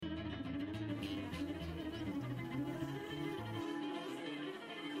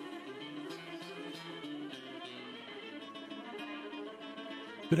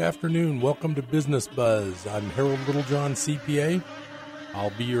Good afternoon. Welcome to Business Buzz. I'm Harold Littlejohn, CPA. I'll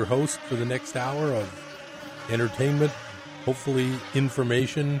be your host for the next hour of entertainment, hopefully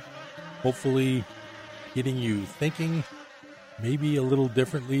information, hopefully getting you thinking maybe a little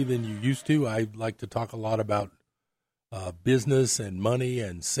differently than you used to. I like to talk a lot about business and money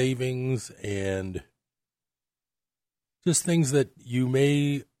and savings and just things that you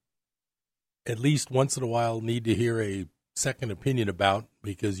may at least once in a while need to hear a second opinion about,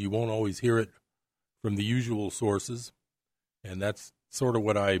 because you won't always hear it from the usual sources. And that's sort of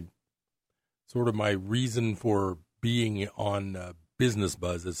my reason for being on Business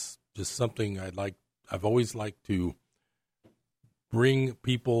Buzz. It's just something I've always liked to bring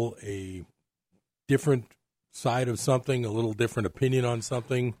people a different side of something, a little different opinion on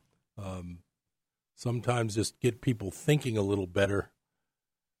something. Sometimes just get people thinking a little better.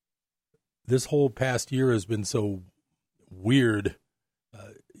 This whole past year has been so weird.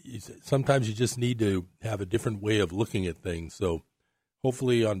 Sometimes you just need to have a different way of looking at things. So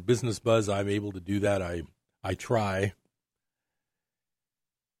hopefully on Business Buzz, I'm able to do that. I try.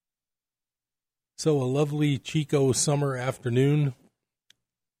 So a lovely Chico summer afternoon.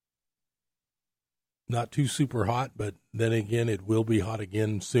 Not too super hot, but then again, it will be hot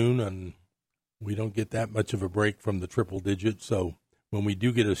again soon, and we don't get that much of a break from the triple digit. So when we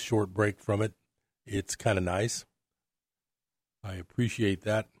do get a short break from it, it's kind of nice. I appreciate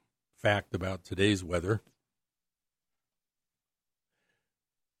that fact about today's weather.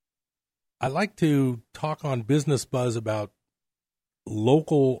 I like to talk on Business Buzz about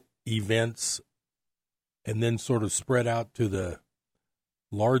local events and then sort of spread out to the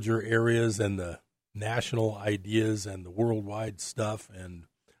larger areas and the national ideas and the worldwide stuff, and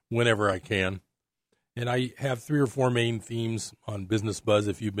whenever I can. And I have 3 or 4 main themes on Business Buzz.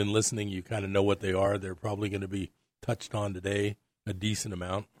 If you've been listening, you kind of know what they are. They're probably going to be touched on today a decent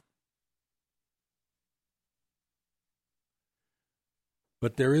amount.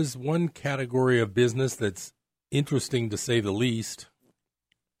 But there is one category of business that's interesting to say the least.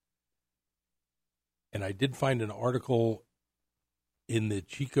 And I did find an article in the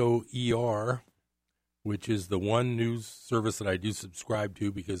Chico ER, which is the one news service that I do subscribe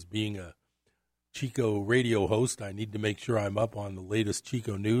to, because being a Chico radio host, I need to make sure I'm up on the latest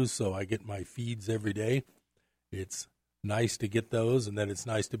Chico news, so I get my feeds every day. It's nice to get those, and then it's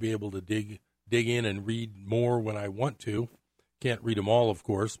nice to be able to dig in and read more when I want to. Can't read them all, of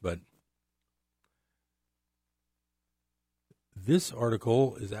course, but this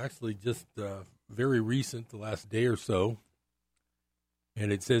article is actually just very recent, the last day or so,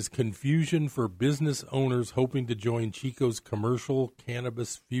 and it says, "Confusion for business owners hoping to join Chico's commercial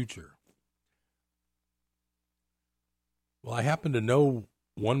cannabis future." Well, I happen to know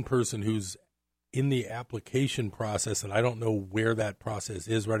one person who's in the application process, and I don't know where that process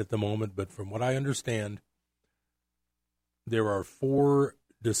is right at the moment, but from what I understand, there are 4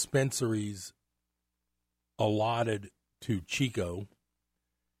 dispensaries allotted to Chico.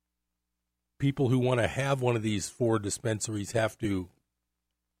 People who want to have one of these 4 dispensaries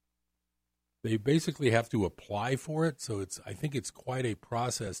they basically have to apply for it, so I think it's quite a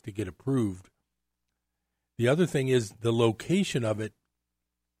process to get approved. The other thing is the location of it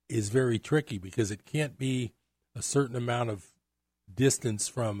is very tricky, because it can't be a certain amount of distance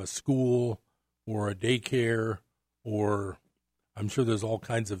from a school or a daycare, or I'm sure there's all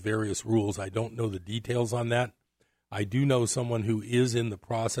kinds of various rules. I don't know the details on that. I do know someone who is in the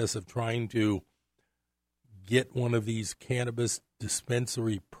process of trying to get one of these cannabis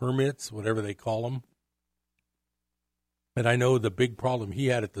dispensary permits, whatever they call them. And I know the big problem he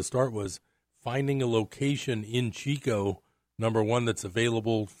had at the start was finding a location in Chico, number one, that's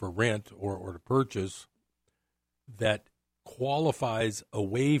available for rent or to purchase, that qualifies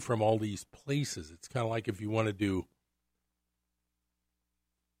away from all these places. It's kind of like if you want to do,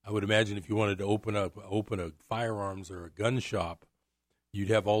 I would imagine if you wanted to open a firearms or a gun shop, you'd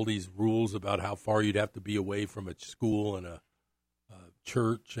have all these rules about how far you'd have to be away from a school and a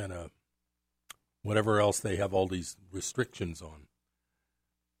church and a whatever else they have all these restrictions on.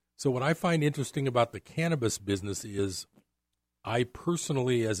 So what I find interesting about the cannabis business is I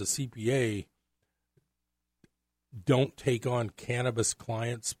personally, as a CPA, don't take on cannabis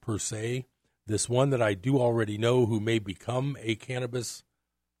clients per se. This one that I do already know who may become a cannabis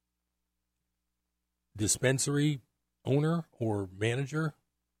dispensary owner or manager,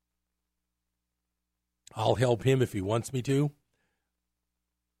 I'll help him if he wants me to.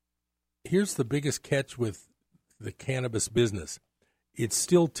 Here's the biggest catch with the cannabis business. It's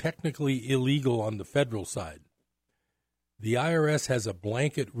still technically illegal on the federal side. The IRS has a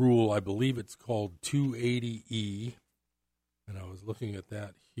blanket rule, I believe it's called 280E, And I was looking at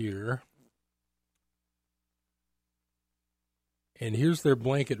that here. And here's their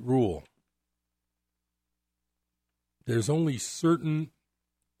blanket rule. There's only certain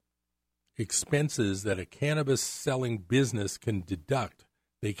expenses that a cannabis selling business can deduct.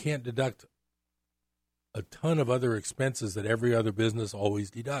 They can't deduct a ton of other expenses that every other business always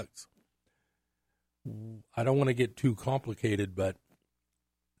deducts. I don't want to get too complicated, but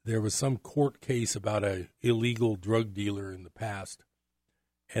there was some court case about an illegal drug dealer in the past,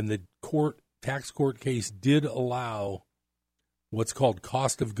 and the tax court case did allow what's called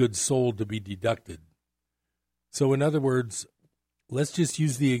cost of goods sold to be deducted. So in other words, let's just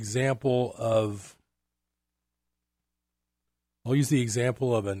use the example of, I'll use the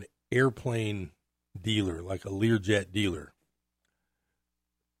example of an airplane dealer, like a Learjet dealer.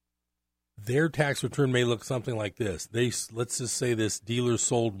 Their tax return may look something like this. Let's just say this dealer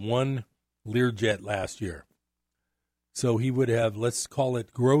sold one Learjet last year. So he would have, let's call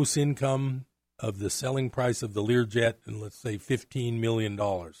it gross income of the selling price of the Learjet, and let's say $15 million.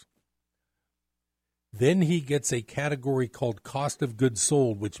 Then he gets a category called cost of goods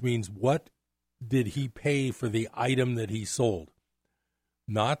sold, which means what did he pay for the item that he sold?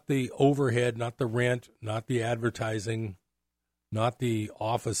 Not the overhead, not the rent, not the advertising, not the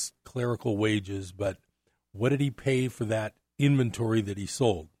office clerical wages, but what did he pay for that inventory that he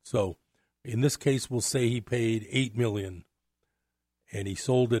sold? So in this case, we'll say he paid $8 million and he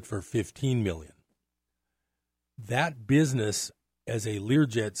sold it for $15 million. That business, as a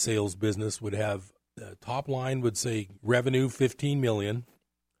Learjet sales business, would have the top line would say revenue $15 million.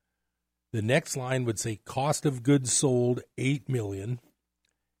 The next line would say cost of goods sold $8 million.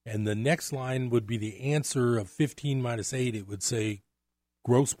 And the next line would be the answer of 15 minus 8. It would say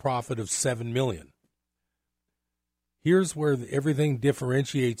gross profit of $7 million. Here's where everything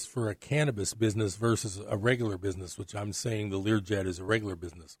differentiates for a cannabis business versus a regular business, which I'm saying the Learjet is a regular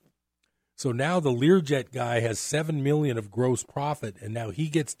business. So now the Learjet guy has $7 million of gross profit, and now he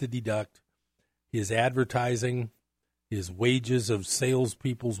gets to deduct his advertising, his wages of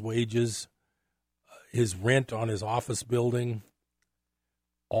salespeople's wages, his rent on his office building,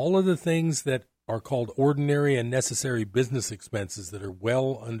 all of the things that are called ordinary and necessary business expenses that are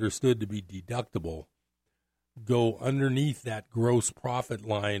well understood to be deductible go underneath that gross profit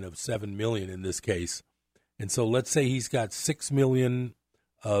line of $7 million in this case. And so let's say he's got $6 million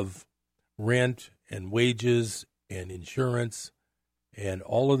of rent and wages and insurance and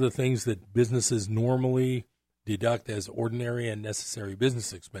all of the things that businesses normally deduct as ordinary and necessary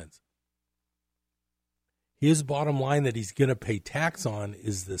business expense. His bottom line that he's going to pay tax on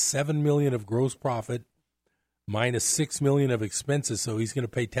is the $7 million of gross profit minus $6 million of expenses. So he's going to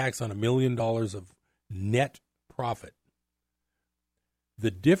pay tax on $1 million of net profit.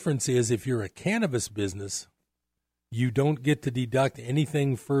 The difference is if you're a cannabis business, you don't get to deduct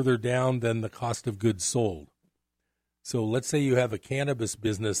anything further down than the cost of goods sold. So let's say you have a cannabis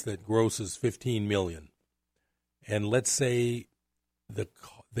business that grosses $15 million, and let's say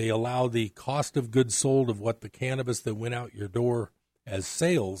they allow the cost of goods sold of what the cannabis that went out your door as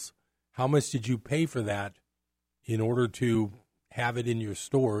sales. How much did you pay for that in order to have it in your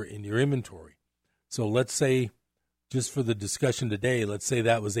store, in your inventory? So let's say, just for the discussion today, let's say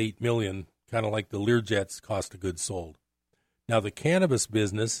that was $8 million, kind of like the Learjet's cost of goods sold. Now the cannabis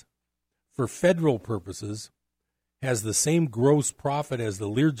business, for federal purposes, has the same gross profit as the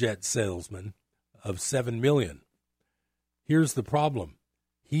Learjet salesman of $7 million. Here's the problem.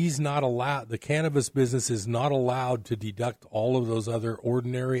 He's not allowed, the cannabis business is not allowed to deduct all of those other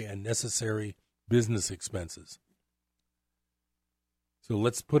ordinary and necessary business expenses. So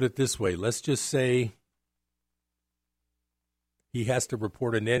let's put it this way. Let's just say he has to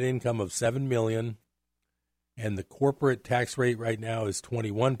report a net income of $7 million, and the corporate tax rate right now is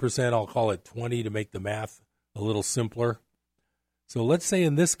 21%. I'll call it 20 to make the math a little simpler. So let's say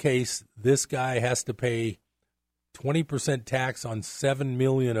in this case, this guy has to pay 20% tax on $7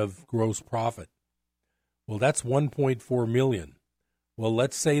 million of gross profit. Well, that's $1.4 million. Well,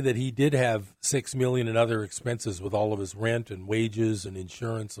 let's say that he did have $6 million in other expenses with all of his rent and wages and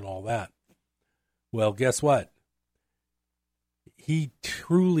insurance and all that. Well, guess what? He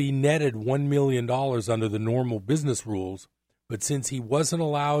truly netted $1 million under the normal business rules, but since he wasn't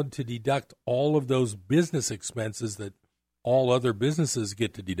allowed to deduct all of those business expenses that all other businesses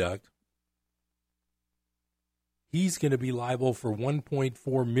get to deduct, he's going to be liable for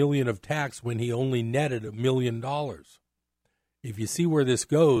 $1.4 million of tax when he only netted $1 million. If you see where this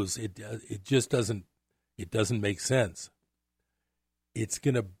goes, it just doesn't make sense. It's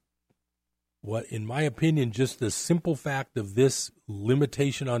going to, in my opinion, just the simple fact of this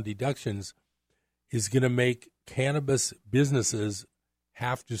limitation on deductions is going to make cannabis businesses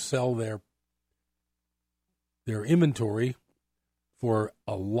have to sell their inventory for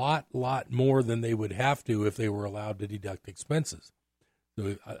a lot more than they would have to if they were allowed to deduct expenses.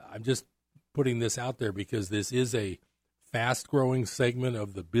 So I'm just putting this out there because this is a fast-growing segment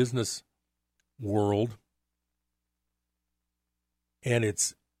of the business world, and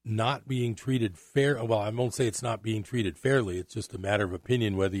it's not being treated fair. Well, I won't say it's not being treated fairly. It's just a matter of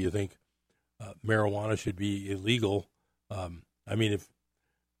opinion whether you think marijuana should be illegal. I mean, if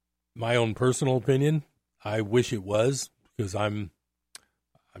my own personal opinion, I wish it was, because I'm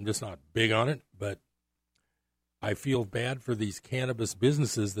just not big on it, but I feel bad for these cannabis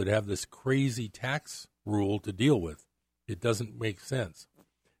businesses that have this crazy tax rule to deal with. It doesn't make sense.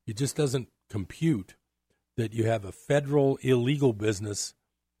 It just doesn't compute that you have a federal illegal business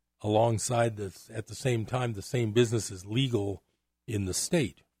alongside this, at the same time the same business is legal in the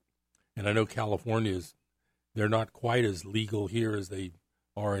state. And I know California they're not quite as legal here as they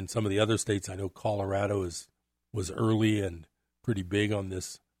are in some of the other states. I know Colorado was early and pretty big on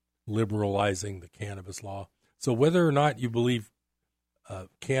this liberalizing the cannabis law. So whether or not you believe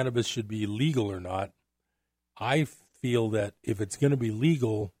cannabis should be legal or not, I feel that if it's going to be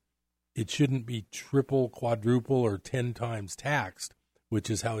legal, it shouldn't be triple, quadruple, or 10 times taxed, which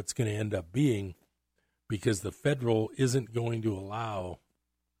is how it's going to end up being, because the federal isn't going to allow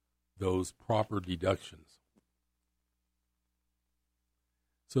those proper deductions.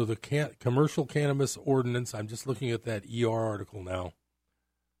 So the commercial cannabis ordinance, I'm just looking at that ER article now.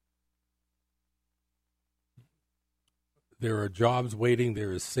 There are jobs waiting,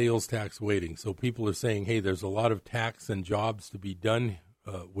 there is sales tax waiting. So people are saying, hey, there's a lot of tax and jobs to be done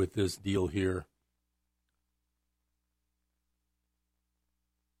with this deal here.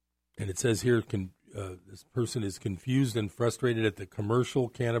 And it says here, this person is confused and frustrated at the commercial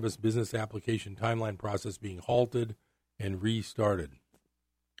cannabis business application timeline process being halted and restarted.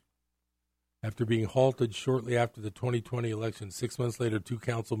 After being halted shortly after the 2020 election, 6 months later, 2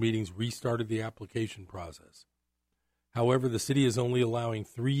 council meetings restarted the application process. However, the city is only allowing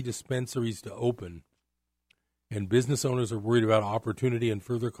 3 dispensaries to open, and business owners are worried about opportunity and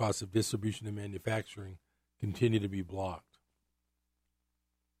further costs of distribution and manufacturing continue to be blocked.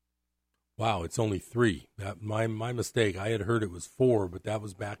 Wow, it's only 3. My mistake. I had heard it was 4, but that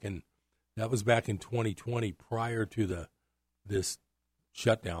was back in 2020, prior to this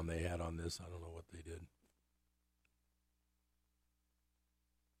shutdown they had on this. I don't know what they did.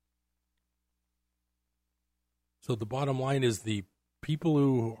 So the bottom line is the people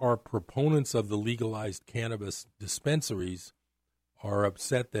who are proponents of the legalized cannabis dispensaries are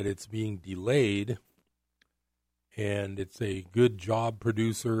upset that it's being delayed, and it's a good job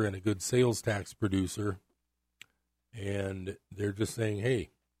producer and a good sales tax producer, and they're just saying,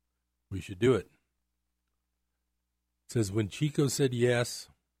 hey, we should do it. It says, when Chico said yes,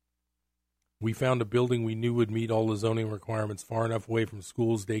 we found a building we knew would meet all the zoning requirements, far enough away from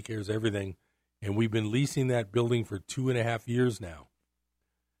schools, daycares, everything, and we've been leasing that building for 2.5 years now.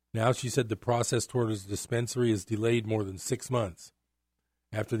 Now, she said, the process toward his dispensary is delayed more than 6 months.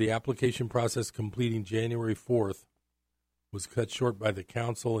 After the application process completing January 4th was cut short by the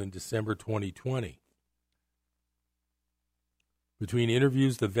council in December 2020. Between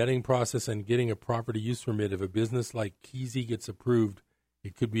interviews, the vetting process, and getting a property use permit, if a business like Keezy gets approved,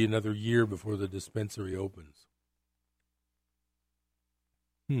 it could be another year before the dispensary opens.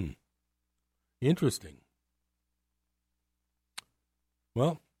 Interesting.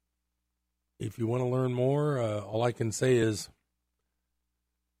 Well, if you want to learn more, all I can say is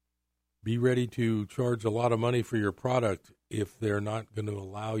be ready to charge a lot of money for your product if they're not going to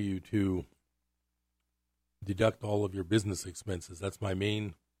allow you to deduct all of your business expenses. That's my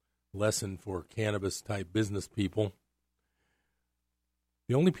main lesson for cannabis-type business people.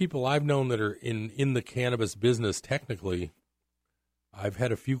 The only people I've known that are in the cannabis business technically, I've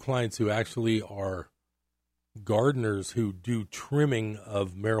had a few clients who actually are gardeners who do trimming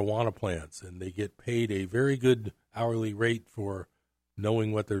of marijuana plants, and they get paid a very good hourly rate for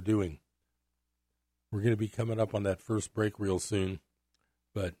knowing what they're doing. We're going to be coming up on that first break real soon.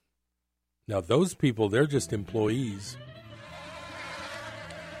 But now those people, they're just employees.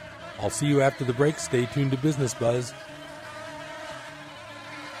 I'll see you after the break. Stay tuned to Business Buzz.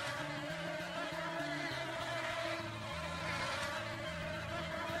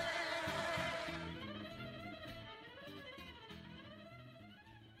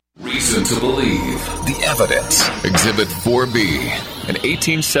 Reason to believe. The evidence. Exhibit 4B. In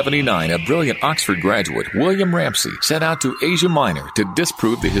 1879, a brilliant Oxford graduate, William Ramsay, set out to Asia Minor to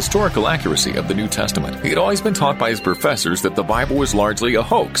disprove the historical accuracy of the New Testament. He had always been taught by his professors that the Bible was largely a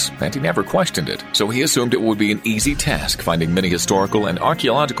hoax, and he never questioned it, so he assumed it would be an easy task finding many historical and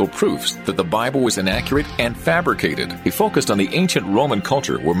archaeological proofs that the Bible was inaccurate and fabricated. He focused on the ancient Roman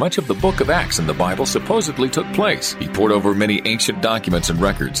culture where much of the book of Acts in the Bible supposedly took place. He pored over many ancient documents and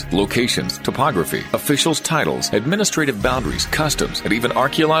records, locations, topography, officials' titles, administrative boundaries, customs, and even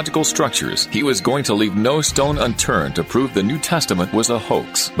archaeological structures. He was going to leave no stone unturned to prove the New Testament was a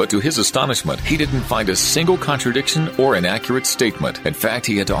hoax. But to his astonishment, he didn't find a single contradiction or inaccurate statement. In fact,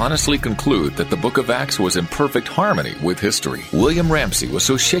 he had to honestly conclude that the book of Acts was in perfect harmony with history. William Ramsay was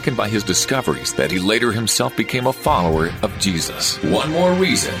so shaken by his discoveries that he later himself became a follower of Jesus. One more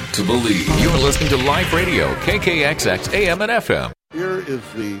reason to believe. You're listening to Live Radio, KKXX AM and FM. Here is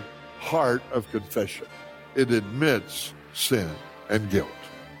the heart of confession. It admits sin and guilt.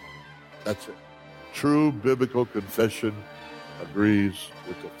 That's it. True biblical confession agrees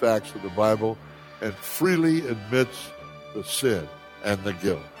with the facts of the Bible and freely admits the sin and the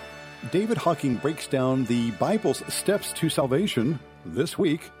guilt. David Hocking breaks down the Bible's steps to salvation this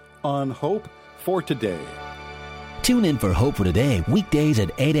week on Hope for Today. Tune in for Hope for Today, weekdays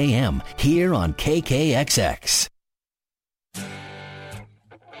at 8 a.m. here on KKXX.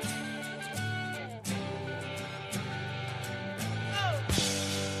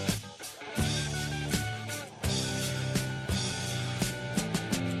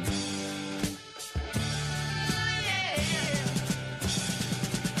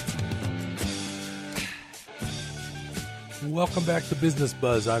 Welcome back to Business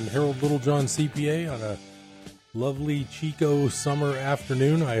Buzz. I'm Harold Littlejohn, CPA, on a lovely Chico summer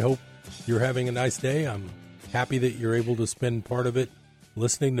afternoon. I hope you're having a nice day. I'm happy that you're able to spend part of it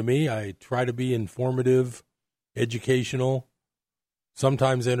listening to me. I try to be informative, educational,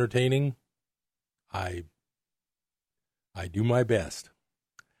 sometimes entertaining. I do my best.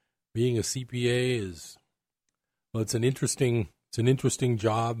 Being a CPA is, well, it's an interesting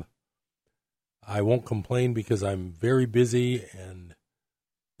job. I won't complain because I'm very busy and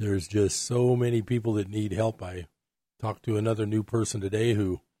there's just so many people that need help. I talked to another new person today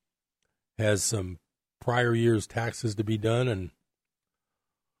who has some prior year's taxes to be done, and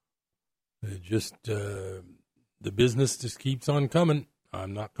the business just keeps on coming.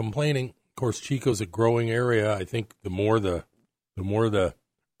 I'm not complaining. Of course, Chico's a growing area. I think the more the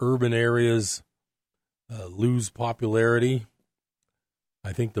urban areas lose popularity,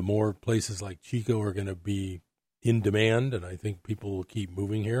 I think the more places like Chico are going to be in demand, and I think people will keep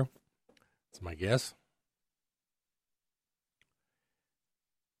moving here. That's my guess.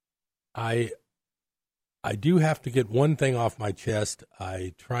 I do have to get one thing off my chest.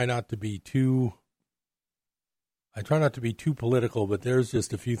 I try not to be too political, but there's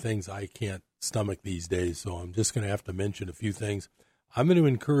just a few things I can't stomach these days, so I'm just going to have to mention a few things. I'm going to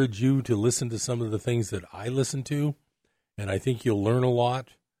encourage you to listen to some of the things that I listen to, and I think you'll learn a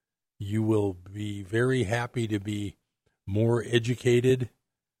lot. You will be very happy to be more educated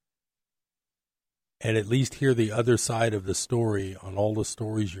and at least hear the other side of the story on all the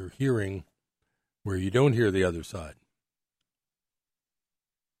stories you're hearing where you don't hear the other side.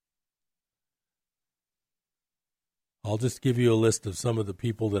 I'll just give you a list of some of the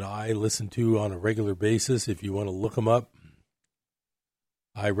people that I listen to on a regular basis. If you want to look them up,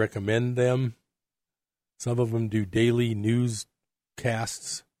 I recommend them. Some of them do daily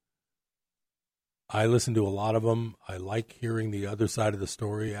newscasts. I listen to a lot of them. I like hearing the other side of the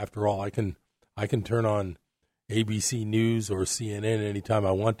story. After all, I can turn on ABC News or CNN anytime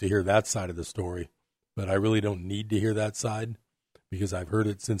I want to hear that side of the story, but I really don't need to hear that side because I've heard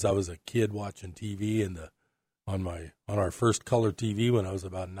it since I was a kid watching TV and on our first color TV when I was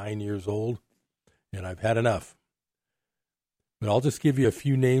about 9 years old, and I've had enough. But I'll just give you a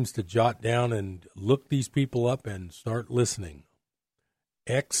few names to jot down and look these people up and start listening.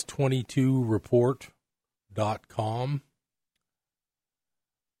 X22report.com.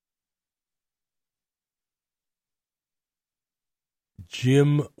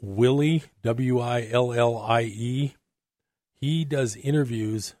 Jim Willie, Willie. He does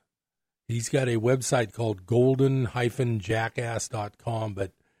interviews. He's got a website called golden-jackass.com,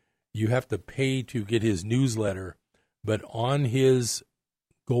 but you have to pay to get his newsletter. But on his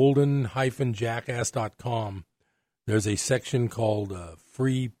golden-jackass.com, there's a section called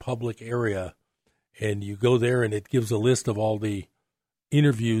Free Public Area, and you go there and it gives a list of all the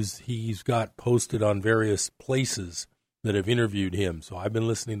interviews he's got posted on various places that have interviewed him. So I've been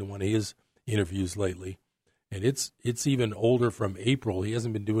listening to one of his interviews lately, and it's even older, from April. He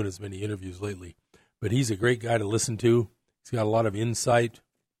hasn't been doing as many interviews lately, but he's a great guy to listen to. He's got a lot of insight.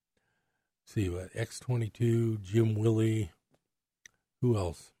 Let's see what X22, Jim Willie. Who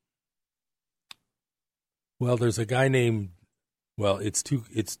else? Well, there's a guy named. Well, it's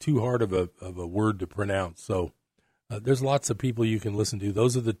too hard of a word to pronounce. So there's lots of people you can listen to.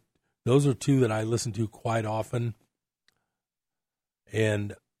 Those are two that I listen to quite often,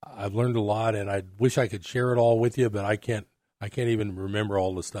 and I've learned a lot. And I wish I could share it all with you, but I can't even remember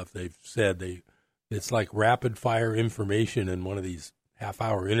all the stuff they've said. It's like rapid fire information in one of these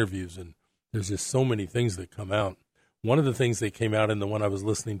half-hour interviews, and there's just so many things that come out. One of the things that came out in the one I was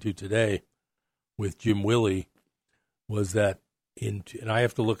listening to today with Jim Willie was that and I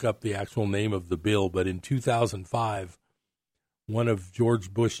have to look up the actual name of the bill, but in 2005, one of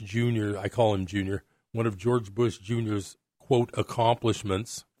George Bush Jr., I call him Jr., one of George Bush Jr.'s, quote,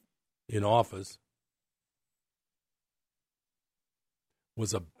 accomplishments in office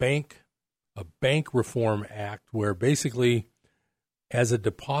was a bank reform act where basically as a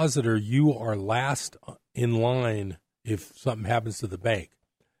depositor, you are last in line if something happens to the bank.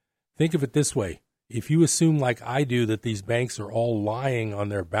 Think of it this way. If you assume, like I do, that these banks are all lying on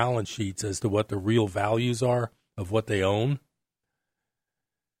their balance sheets as to what the real values are of what they own,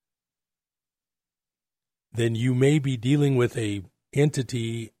 then you may be dealing with a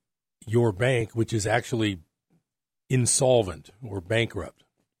entity, your bank, which is actually insolvent or bankrupt.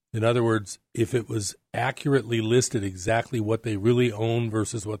 In other words, if it was accurately listed exactly what they really own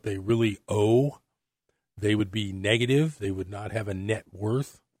versus what they really owe, they would be negative. They would not have a net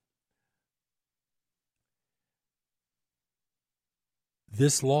worth.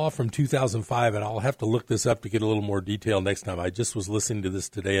 This law from 2005, and I'll have to look this up to get a little more detail next time. I just was listening to this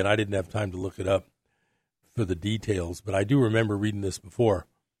today, and I didn't have time to look it up for the details, but I do remember reading this before.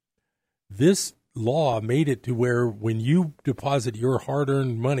 This law made it to where when you deposit your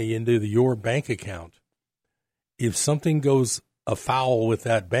hard-earned money into your bank account, if something goes afoul with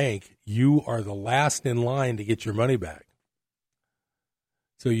that bank, you are the last in line to get your money back.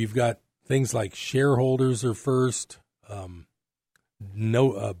 So you've got things like shareholders are first,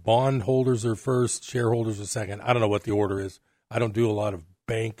 bond holders are first, shareholders are second. I don't know what the order is. I don't do a lot of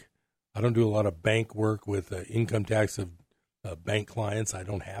bank work with income tax of bank clients. I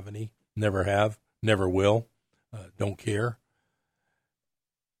don't have any. Never have. Never will. Don't care.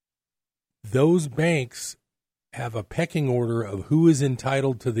 Those banks have a pecking order of who is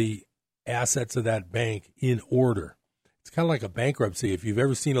entitled to the assets of that bank in order. It's kind of like a bankruptcy. If you've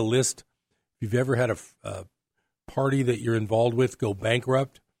ever seen a list, if you've ever had a party that you're involved with go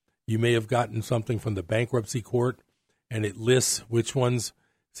bankrupt, you may have gotten something from the bankruptcy court, and it lists which ones.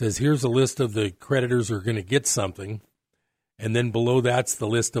 Says, here's a list of the creditors who are going to get something, and then below that's the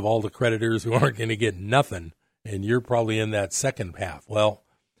list of all the creditors who aren't going to get nothing, and you're probably in that second half. Well,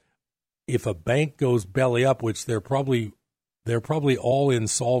 if a bank goes belly up, which they're probably all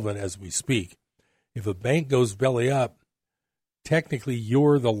insolvent as we speak, if a bank goes belly up, technically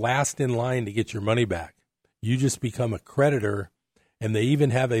you're the last in line to get your money back. You just become a creditor, and they even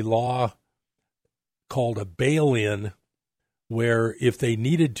have a law called a bail-in, where if they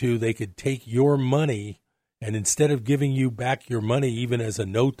needed to, they could take your money, and instead of giving you back your money even as a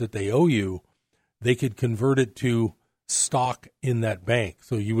note that they owe you, they could convert it to stock in that bank.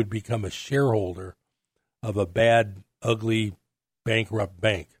 So you would become a shareholder of a bad, ugly, bankrupt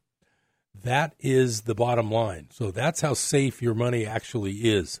bank. That is the bottom line. So that's how safe your money actually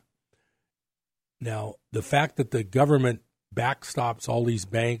is. Now, the fact that the government backstops all these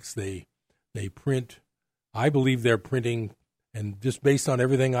banks, they print, I believe they're printing, and just based on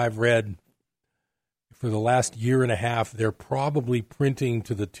everything I've read for the last year and a half, they're probably printing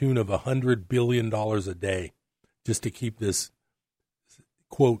to the tune of $100 billion a day just to keep this,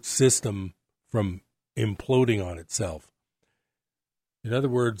 quote, system from imploding on itself. In other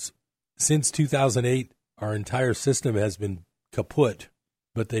words, since 2008, our entire system has been kaput,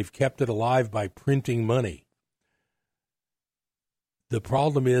 but they've kept it alive by printing money. The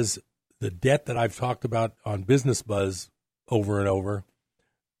problem is the debt that I've talked about on Business Buzz over and over.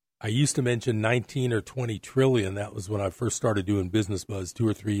 I used to mention 19 or 20 trillion. That was when I first started doing Business Buzz 2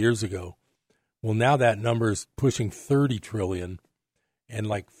 or 3 years ago. Well, now that number is pushing 30 trillion, and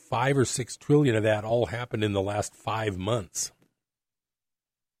like 5 or 6 trillion of that all happened in the last 5 months.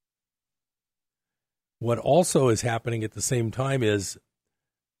 What also is happening at the same time is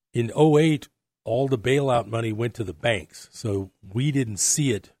in 2008, all the bailout money went to the banks, so we didn't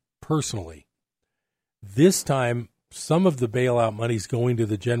see it personally. This time, some of the bailout money is going to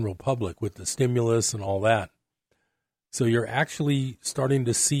the general public with the stimulus and all that. So you're actually starting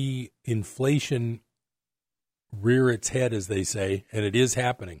to see inflation rear its head, as they say, and it is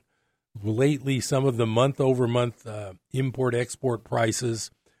happening. lately some of the month-over-month import-export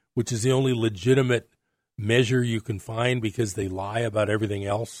prices, which is the only legitimate measure you can find because they lie about everything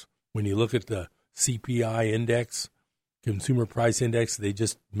else. When you look at the CPI index, Consumer Price Index, they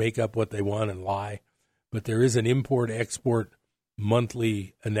just make up what they want and lie. But there is an import-export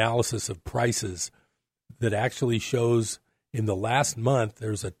monthly analysis of prices that actually shows in the last month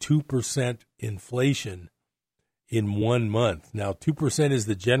there's a 2% inflation in 1 month. Now, 2% is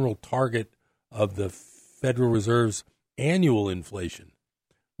the general target of the Federal Reserve's annual inflation.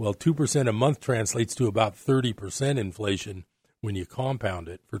 Well, 2% a month translates to about 30% inflation when you compound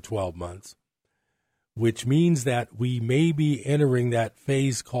it for 12 months, which means that we may be entering that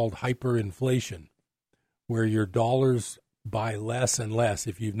phase called hyperinflation, where your dollars buy less and less.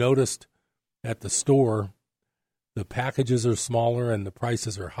 If you've noticed at the store, the packages are smaller and the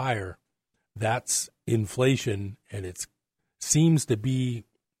prices are higher. That's inflation, and it seems to be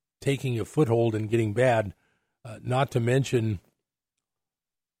taking a foothold and getting bad, not to mention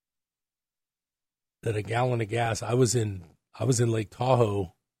that a gallon of gas, I was in Lake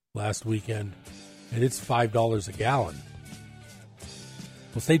Tahoe last weekend, and it's $5 a gallon.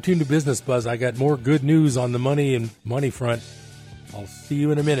 Well, stay tuned to Business Buzz. I got more good news on the money front. I'll see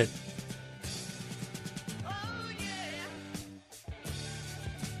you in a minute.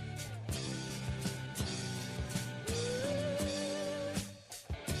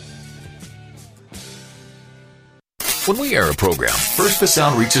 When we air a program, first the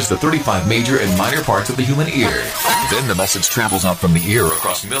sound reaches the 35 major and minor parts of the human ear. Then the message travels out from the ear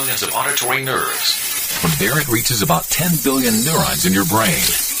across millions of auditory nerves. From there it reaches about 10 billion neurons in your brain.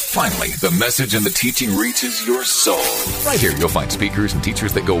 Finally, the message and the teaching reaches your soul. Right here you'll find speakers and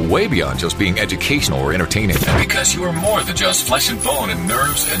teachers that go way beyond just being educational or entertaining. Because you are more than just flesh and bone and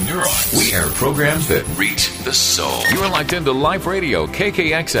nerves and neurons. We air programs that reach the soul. You are locked into Life Radio,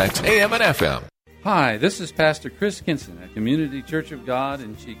 KKXX, AM and FM. Hi, this is Pastor Chris Kinson at Community Church of God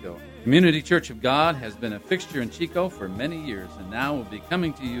in Chico. Community Church of God has been a fixture in Chico for many years and now will be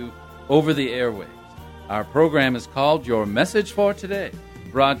coming to you over the airwaves. Our program is called Your Message for Today,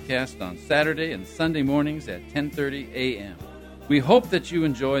 broadcast on Saturday and Sunday mornings at 10:30 a.m. We hope that you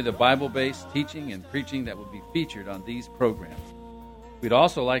enjoy the Bible-based teaching and preaching that will be featured on these programs. We'd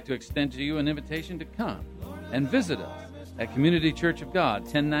also like to extend to you an invitation to come and visit us at Community Church of God,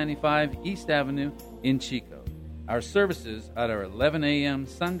 1095 East Avenue in Chico. Our services are at 11 a.m.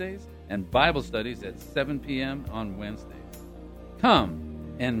 Sundays and Bible studies at 7 p.m. on Wednesdays. Come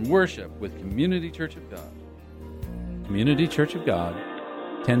and worship with Community Church of God. Community Church of God,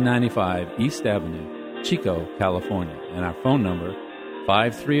 1095 East Avenue, Chico, California. And our phone number,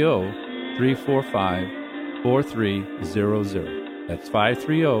 530-345-4300. That's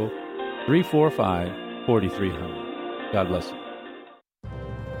 530-345-4300. God bless you.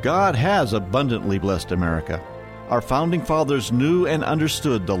 God has abundantly blessed America. Our founding fathers knew and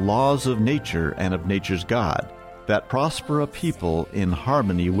understood the laws of nature and of nature's God that prosper a people in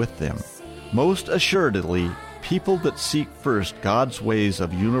harmony with them. Most assuredly, people that seek first God's ways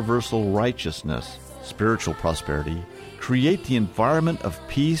of universal righteousness, spiritual prosperity, create the environment of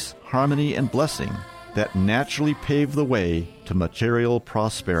peace, harmony, and blessing that naturally pave the way to material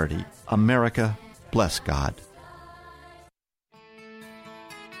prosperity. America, bless God.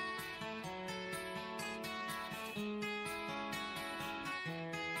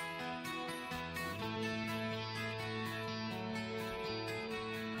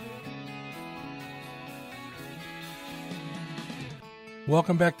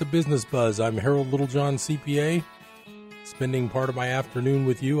 Welcome back to Business Buzz. I'm Harold Littlejohn, CPA, spending part of my afternoon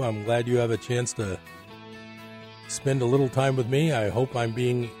with you. I'm glad you have a chance to spend a little time with me. I hope I'm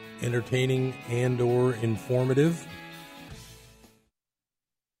being entertaining and or informative.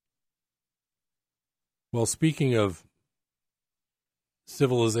 Well, speaking of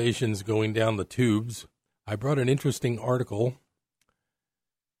civilizations going down the tubes, I brought an interesting article,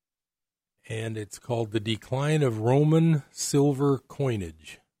 and it's called The Decline of Roman Silver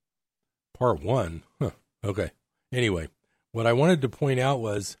Coinage, Part 1. Okay. Anyway, what I wanted to point out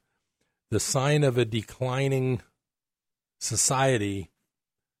was the sign of a declining society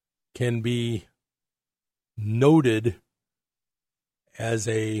can be noted as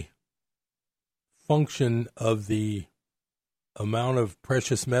a function of the amount of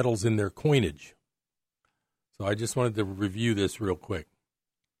precious metals in their coinage. So I just wanted to review this real quick.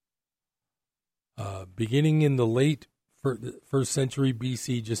 Beginning in the late first century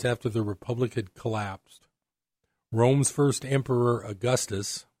BC, just after the Republic had collapsed, Rome's first emperor,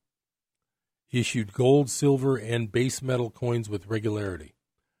 Augustus, issued gold, silver, and base metal coins with regularity.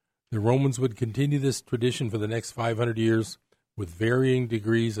 The Romans would continue this tradition for the next 500 years, with varying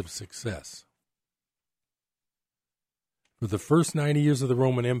degrees of success. For the first 90 years of the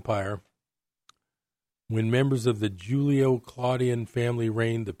Roman Empire, when members of the Julio-Claudian family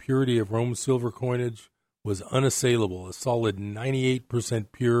reigned, the purity of Rome's silver coinage was unassailable, a solid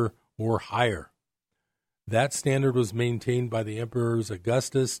 98% pure or higher. That standard was maintained by the emperors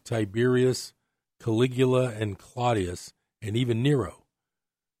Augustus, Tiberius, Caligula, and Claudius, and even Nero,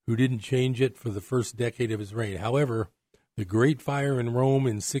 who didn't change it for the first decade of his reign. However, the Great Fire in Rome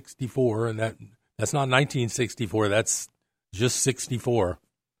in 64, and that's not 1964, that's just 64,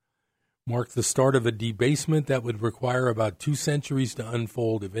 marked the start of a debasement that would require about 2 centuries to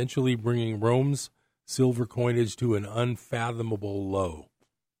unfold, eventually bringing Rome's silver coinage to an unfathomable low.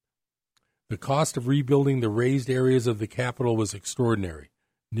 The cost of rebuilding the raised areas of the capital was extraordinary.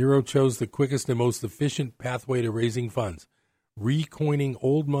 Nero chose the quickest and most efficient pathway to raising funds, recoining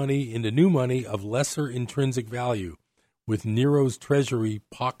old money into new money of lesser intrinsic value, with Nero's treasury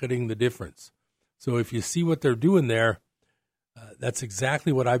pocketing the difference. So if you see what they're doing there, that's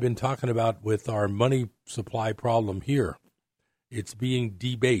exactly what I've been talking about with our money supply problem here. It's being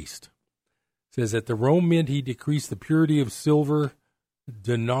debased. It says at the Rome Mint, he decreased the purity of silver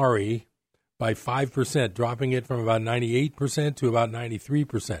denarii by 5%, dropping it from about 98% to about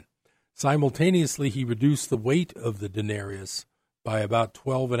 93%. Simultaneously, he reduced the weight of the denarius by about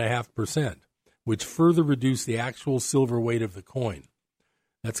 12.5%, which further reduced the actual silver weight of the coin.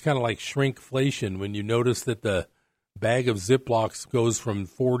 That's kind of like shrinkflation when you notice that the bag of Ziplocs goes from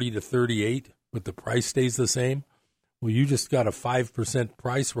 40 to 38, but the price stays the same. Well, you just got a 5%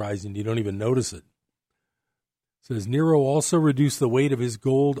 price rise and you don't even notice it. It says Nero also reduced the weight of his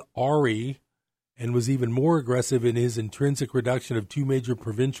gold auri and was even more aggressive in his intrinsic reduction of 2 major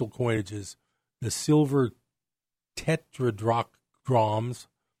provincial coinages, the silver tetradrachms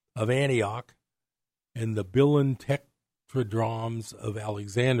of Antioch and the Billion tetradrachms of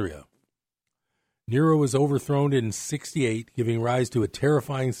Alexandria. Nero was overthrown in 68, giving rise to a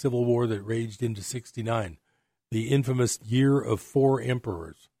terrifying civil war that raged into 69, the infamous Year of 4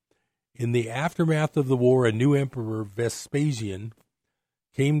 Emperors. In the aftermath of the war, a new emperor, Vespasian,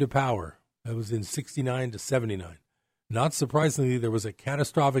 came to power. That was in 69 to 79. Not surprisingly, there was a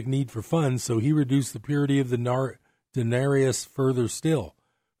catastrophic need for funds, so he reduced the purity of the denarius further still,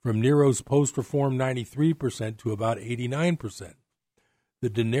 from Nero's post-reform 93% to about 89%. The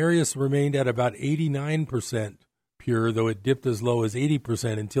denarius remained at about 89% pure, though it dipped as low as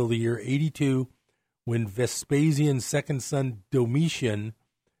 80% until the year 82, when Vespasian's second son Domitian,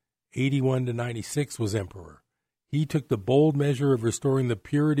 81 to 96, was emperor. He took the bold measure of restoring the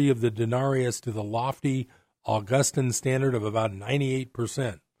purity of the denarius to the lofty Augustan standard of about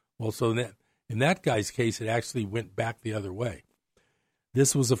 98%. Well, so in that guy's case, it actually went back the other way.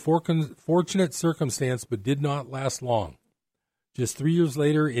 This was a fortunate circumstance, but did not last long. Just 3 years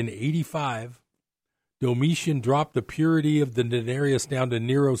later, in 85, Domitian dropped the purity of the denarius down to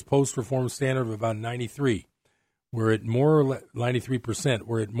Nero's post-reform standard of about 93%, where it more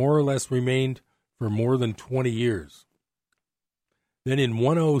or less remained for more than 20 years. Then in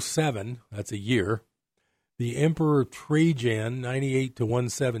 107, that's a year, the Emperor Trajan, 98 to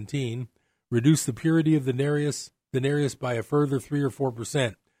 117, reduced the purity of the denarius by a further 3 or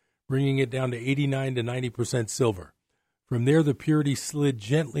 4%, bringing it down to 89 to 90% silver. From there, the purity slid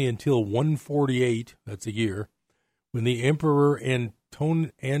gently until 148, that's a year, when the Emperor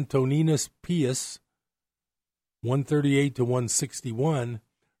Antoninus Pius, 138 to 161,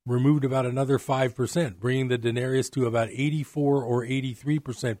 removed about another 5%, bringing the denarius to about 84 or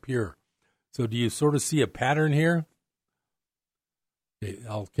 83% pure. So do you sort of see a pattern here? Okay,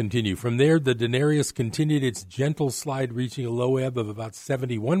 I'll continue. From there, the denarius continued its gentle slide, reaching a low ebb of about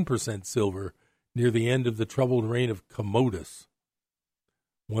 71% silver near the end of the troubled reign of Commodus,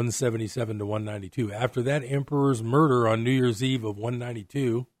 177 to 192. After that emperor's murder on New Year's Eve of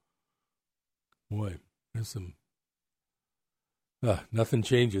 192, boy, there's some... nothing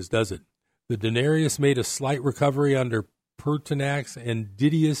changes, does it? The denarius made a slight recovery under Pertinax and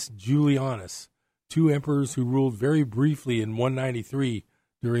Didius Julianus, 2 emperors who ruled very briefly in 193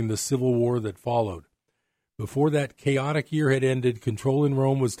 during the civil war that followed. Before that chaotic year had ended, control in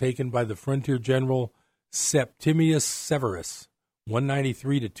Rome was taken by the frontier general Septimius Severus,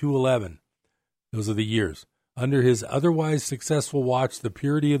 193 to 211. Those are the years. Under his otherwise successful watch, the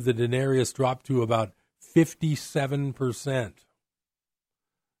purity of the denarius dropped to about 57%.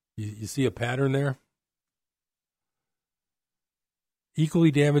 You see a pattern there? Equally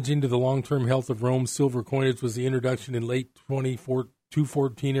damaging to the long-term health of Rome's silver coinage was the introduction in late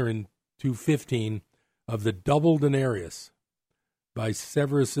 214 or in 215 of the double denarius by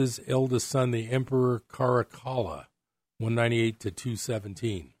Severus's eldest son, the Emperor Caracalla, 198 to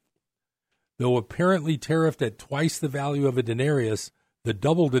 217. Though apparently tariffed at twice the value of a denarius, the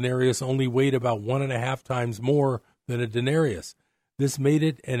double denarius only weighed about 1.5 times more than a denarius. This made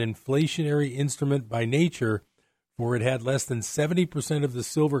it an inflationary instrument by nature, for it had less than 70% of the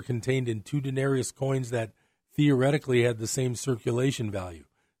silver contained in 2 denarius coins that theoretically had the same circulation value.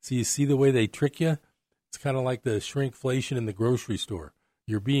 So you see the way they trick you? It's kind of like the shrinkflation in the grocery store.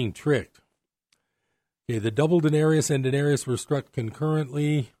 You're being tricked. Okay, the double denarius and denarius were struck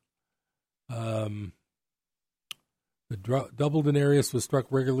concurrently. The double denarius was struck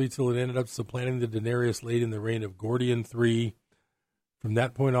regularly till it ended up supplanting the denarius late in the reign of Gordian III. From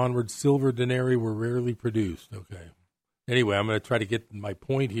that point onward, silver denarii were rarely produced. Okay. Anyway, I'm going to try to get my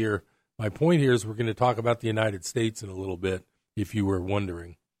point here. My point here is we're going to talk about the United States in a little bit, if you were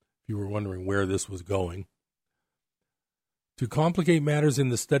wondering where this was going. To complicate matters in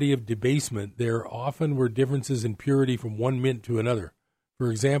the study of debasement, there often were differences in purity from one mint to another. For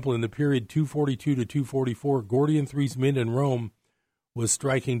example, in the period 242 to 244, Gordian III's mint in Rome was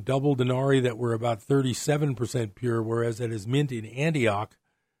striking double denarii that were about 37% pure, whereas at his mint in Antioch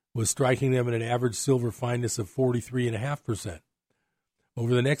was striking them at an average silver fineness of 43.5%.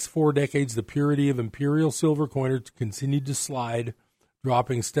 Over the next 4 decades, the purity of imperial silver coinage continued to slide,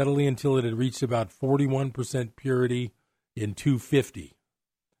 dropping steadily until it had reached about 41% purity in 250.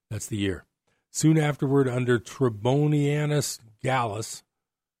 That's the year. Soon afterward, under Trebonianus Gallus,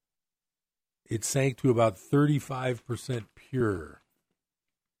 it sank to about 35% pure.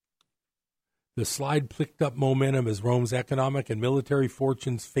 The slide picked up momentum as Rome's economic and military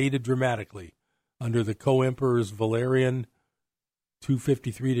fortunes faded dramatically under the co-emperors Valerian,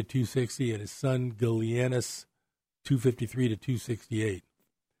 253 to 260, and his son Gallienus, 253 to 268.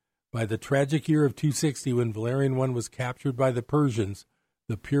 By the tragic year of 260, when Valerian I was captured by the Persians,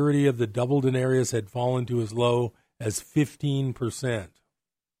 the purity of the double denarius had fallen to as low as 15%.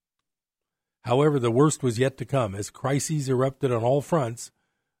 However, the worst was yet to come. As crises erupted on all fronts,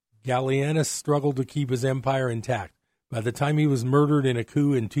 Gallienus struggled to keep his empire intact. By the time he was murdered in a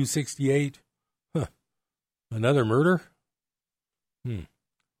coup in 268, another murder? By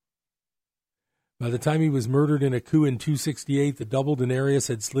the time he was murdered in a coup in 268, the double denarius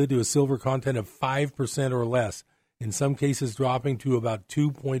had slid to a silver content of 5% or less, in some cases dropping to about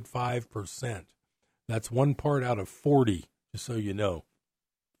 2.5%. That's 1 part out of 40, just so you know.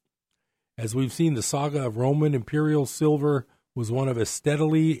 As we've seen, the saga of Roman imperial silver was one of a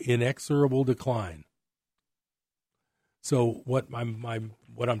steadily inexorable decline. So what I'm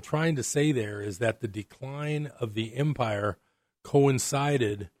trying to say there is that the decline of the empire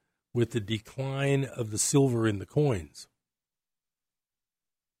coincided with the decline of the silver in the coins,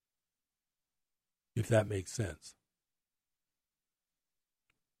 if that makes sense.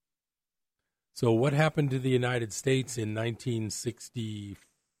 So what happened to the United States in 1965?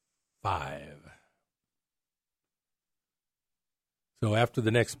 So after the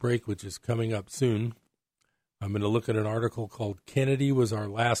next break, which is coming up soon, I'm going to look at an article called "Kennedy Was Our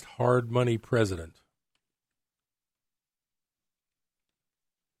Last Hard Money President."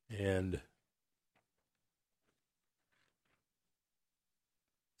 And it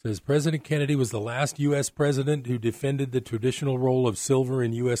says, President Kennedy was the last U.S. president who defended the traditional role of silver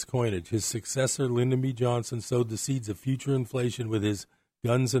in U.S. coinage. His successor, Lyndon B. Johnson, sowed the seeds of future inflation with his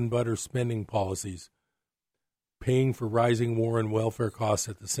guns and butter spending policies, paying for rising war and welfare costs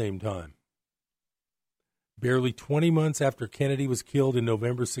at the same time. Barely 20 months after Kennedy was killed in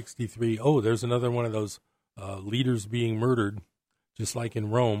November 1963, there's another one of those leaders being murdered, just like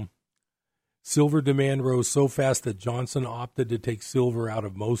in Rome. Silver demand rose so fast that Johnson opted to take silver out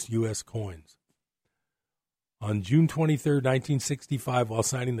of most U.S. coins. On June 23, 1965, while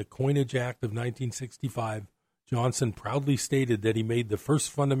signing the Coinage Act of 1965, Johnson proudly stated that he made the first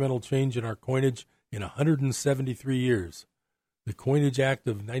fundamental change in our coinage in 173 years. The Coinage Act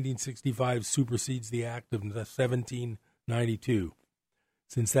of 1965 supersedes the Act of 1792.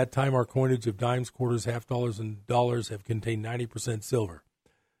 Since that time, our coinage of dimes, quarters, half dollars, and dollars have contained 90% silver.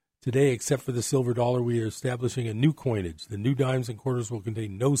 Today, except for the silver dollar, we are establishing a new coinage. The new dimes and quarters will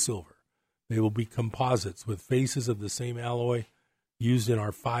contain no silver. They will be composites with faces of the same alloy used in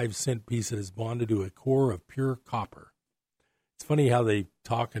our 5-cent piece that is bonded to a core of pure copper. It's funny how they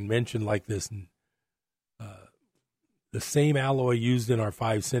talk and mention like this, the same alloy used in our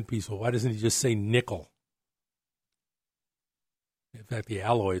 5-cent piece. Well, why doesn't he just say nickel? In fact, the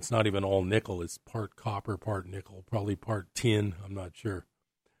alloy, it's not even all nickel. It's part copper, part nickel, probably part tin. I'm not sure.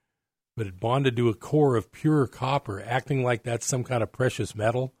 But it bonded to a core of pure copper, acting like that's some kind of precious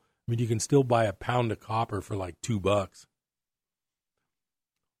metal. I mean, you can still buy a pound of copper for like $2.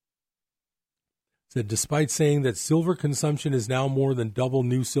 said, despite saying that silver consumption is now more than double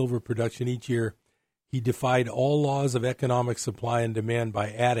new silver production each year, he defied all laws of economic supply and demand by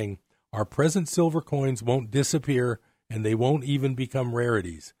adding, our present silver coins won't disappear and they won't even become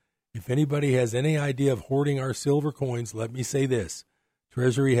rarities. If anybody has any idea of hoarding our silver coins, let me say this.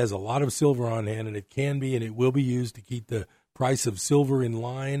 Treasury has a lot of silver on hand, and it can be and it will be used to keep the price of silver in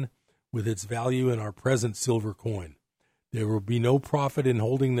line with its value in our present silver coin. There will be no profit in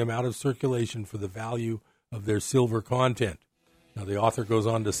holding them out of circulation for the value of their silver content. Now, the author goes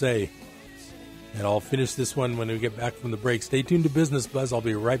on to say, and I'll finish this one when we get back from the break. Stay tuned to Business Buzz. I'll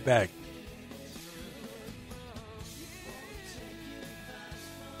be right back.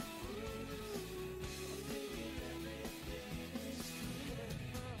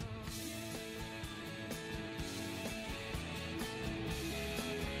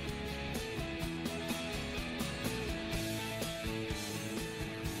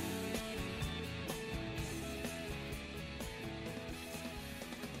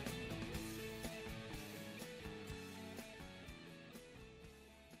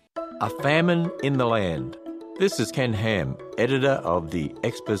 A Famine in the Land. This is Ken Ham, editor of the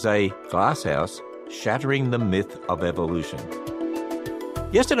Exposé Glasshouse, Shattering the Myth of Evolution.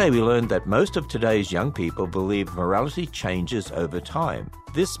 Yesterday we learned that most of today's young people believe morality changes over time.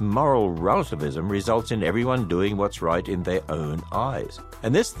 This moral relativism results in everyone doing what's right in their own eyes.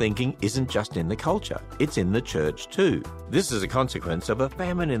 And this thinking isn't just in the culture, it's in the church too. This is a consequence of a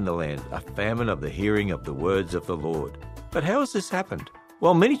famine in the land, a famine of the hearing of the words of the Lord. But how has this happened?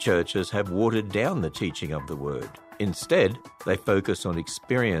 Well, many churches have watered down the teaching of the Word. Instead, they focus on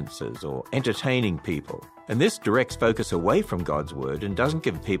experiences or entertaining people. And this directs focus away from God's Word and doesn't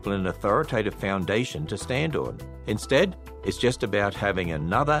give people an authoritative foundation to stand on. Instead, it's just about having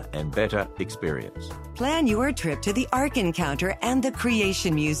another and better experience. Plan your trip to the Ark Encounter and the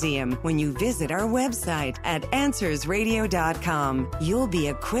Creation Museum when you visit our website at AnswersRadio.com. You'll be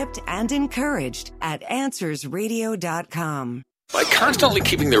equipped and encouraged at AnswersRadio.com. By constantly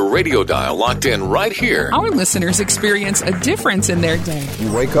keeping their radio dial locked in right here, our listeners experience a difference in their day. You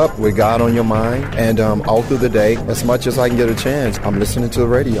wake up with God on your mind, and all through the day, as much as I can get a chance, I'm listening to the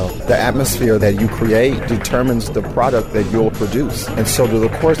radio. The atmosphere that you create determines the product that you'll produce. And so through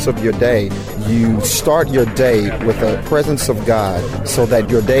the course of your day, you start your day with the presence of God so that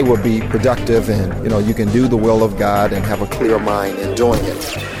your day will be productive and, you can do the will of God and have a clear mind in doing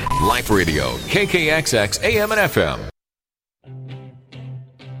it. Life Radio, KKXX, AM and FM.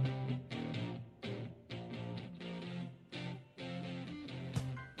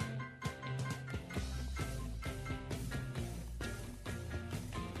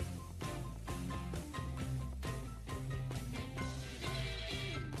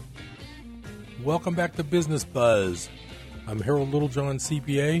 Welcome back to Business Buzz. I'm Harold Littlejohn,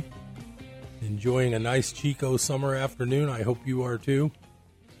 CPA, enjoying a nice Chico summer afternoon. I hope you are too.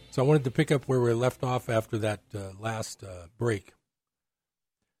 So I wanted to pick up where we left off after that last break.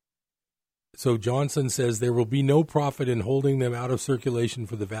 So Johnson says there will be no profit in holding them out of circulation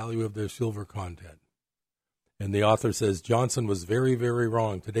for the value of their silver content. And the author says Johnson was very, very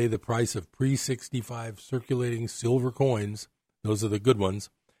wrong. Today the price of pre-65 circulating silver coins, those are the good ones,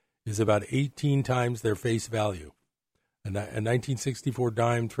 is about 18 times their face value. A 1964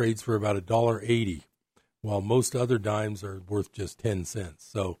 dime trades for about $1.80, while most other dimes are worth just 10 cents.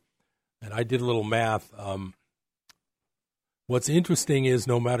 So, and I did a little math. What's interesting is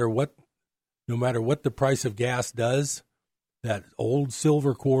no matter what the price of gas does, that old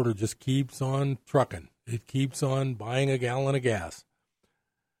silver quarter just keeps on trucking. It keeps on buying a gallon of gas.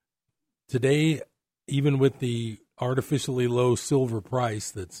 Today, even with the artificially low silver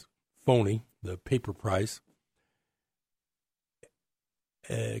price that's phony, the paper price,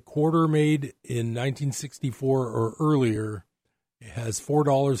 a quarter made in 1964 or earlier has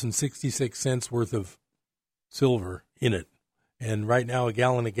 $4.66 worth of silver in it. And right now a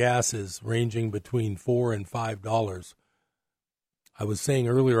gallon of gas is ranging between $4 and $5. I was saying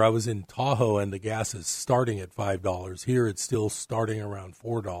earlier I was in Tahoe and the gas is starting at $5. Here it's still starting around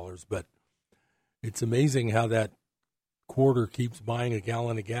 $4, but it's amazing how that quarter keeps buying a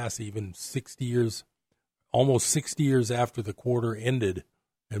gallon of gas even 60 years, almost 60 years after the quarter ended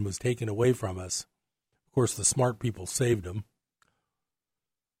and was taken away from us. Of course, the smart people saved them.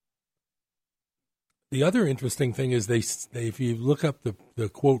 The other interesting thing is they if you look up the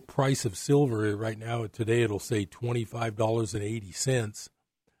quote price of silver right now, today it'll say $25.80.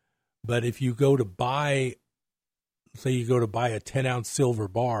 But if you go to buy, say you go to buy a 10-ounce silver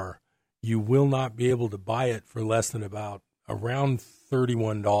bar, you will not be able to buy it for less than around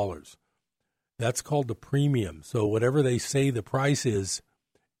 $31. That's called the premium. So whatever they say the price is,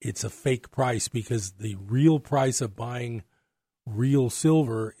 it's a fake price because the real price of buying real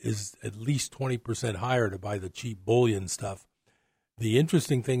silver is at least 20% higher to buy the cheap bullion stuff. The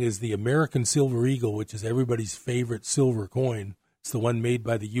interesting thing is the American Silver Eagle, which is everybody's favorite silver coin. It's the one made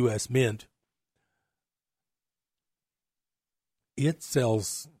by the U.S. Mint. It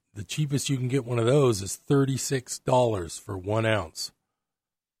sells, the cheapest you can get one of those is $36 for 1 ounce,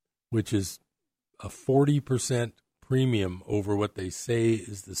 which is a 40% premium over what they say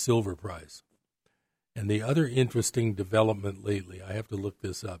is the silver price. And the other interesting development lately, I have to look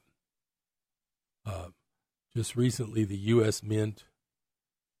this up. Just recently, the U.S. Mint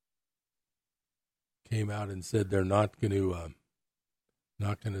came out and said they're not going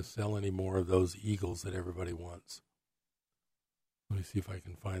to sell any more of those eagles that everybody wants. Let me see if I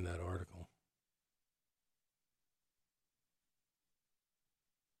can find that article.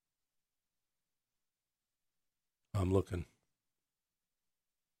 I'm looking.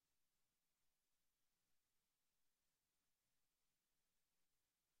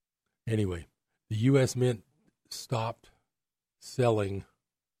 Anyway, the U.S. Mint stopped selling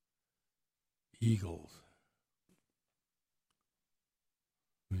eagles.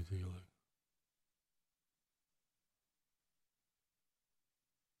 Let me take a look.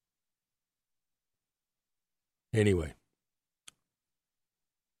 Anyway,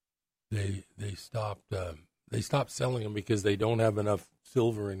 they stopped selling them because they don't have enough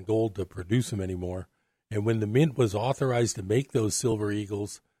silver and gold to produce them anymore. And when the mint was authorized to make those silver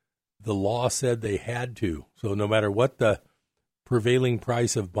eagles, the law said they had to. So no matter what the prevailing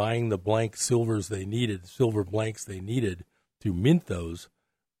price of buying the blank silver blanks they needed to mint those,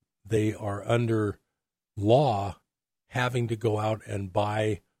 they are under law having to go out and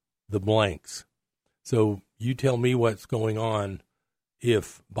buy the blanks. So you tell me what's going on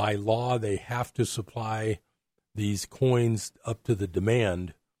if by law they have to supply these coins up to the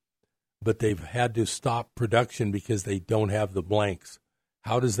demand, but they've had to stop production because they don't have the blanks.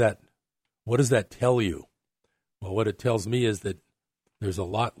 What does that tell you? Well, what it tells me is that there's a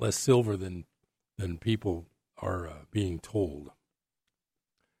lot less silver than people are being told.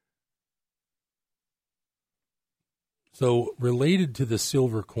 So related to the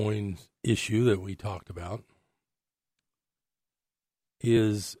silver coin issue that we talked about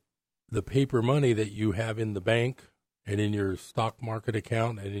is the paper money that you have in the bank and in your stock market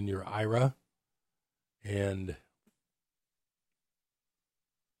account and in your IRA. And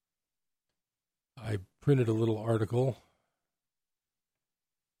I printed a little article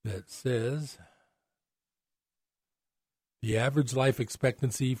that says the average life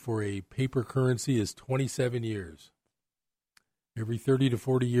expectancy for a paper currency is 27 years. Every 30 to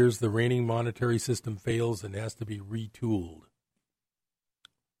 40 years, the reigning monetary system fails and has to be retooled.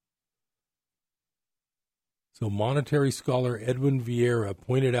 So monetary scholar Edwin Vieira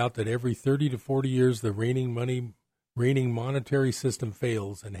pointed out that every 30 to 40 years, the reigning monetary system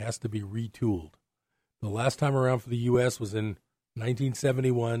fails and has to be retooled. The last time around for the U.S. was in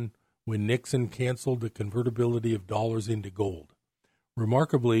 1971 when Nixon canceled the convertibility of dollars into gold.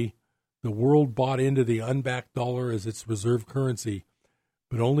 Remarkably, the world bought into the unbacked dollar as its reserve currency,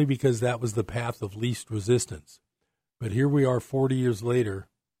 but only because that was the path of least resistance. But here we are 40 years later.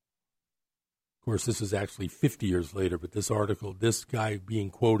 Of course, this is actually 50 years later, but this guy being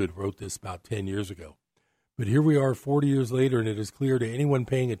quoted wrote this about 10 years ago. But here we are 40 years later, and it is clear to anyone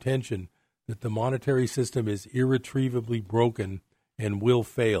paying attention that the monetary system is irretrievably broken and will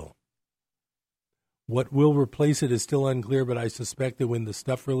fail. What will replace it is still unclear, but I suspect that when the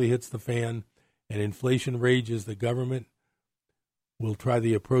stuff really hits the fan and inflation rages, the government will try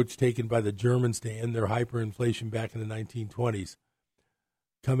the approach taken by the Germans to end their hyperinflation back in the 1920s,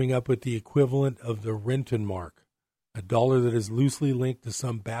 coming up with the equivalent of the Rentenmark, a dollar that is loosely linked to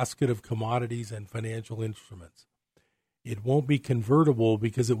some basket of commodities and financial instruments. It won't be convertible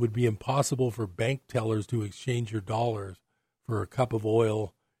because it would be impossible for bank tellers to exchange your dollars for a cup of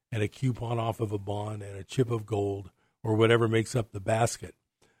oil and a coupon off of a bond and a chip of gold or whatever makes up the basket.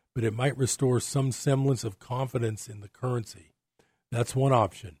 But it might restore some semblance of confidence in the currency. That's one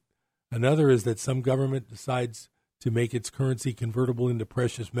option. Another is that some government decides to make its currency convertible into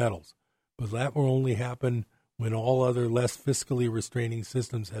precious metals. But that will only happen when all other less fiscally restraining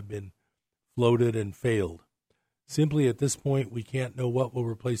systems have been floated and failed. Simply at this point, we can't know what will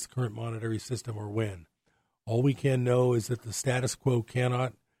replace the current monetary system or when. All we can know is that the status quo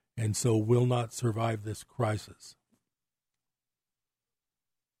cannot and so will not survive this crisis.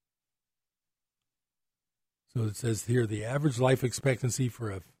 So it says here, the average life expectancy for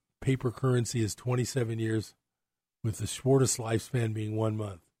a paper currency is 27 years, with the shortest lifespan being 1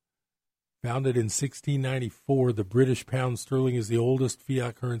 month. Founded in 1694, the British pound sterling is the oldest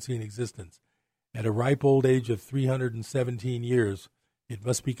fiat currency in existence. At a ripe old age of 317 years, it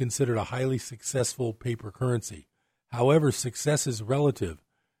must be considered a highly successful paper currency. However, success is relative.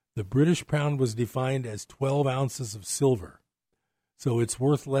 The British pound was defined as 12 ounces of silver, so it's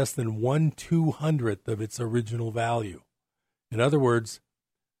worth less than 1/200th of its original value. In other words,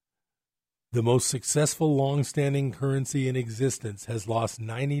 the most successful long-standing currency in existence has lost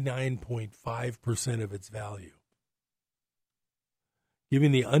 99.5% of its value.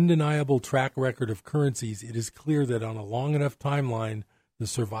 Given the undeniable track record of currencies, it is clear that on a long enough timeline, the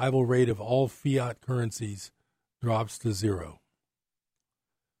survival rate of all fiat currencies drops to zero.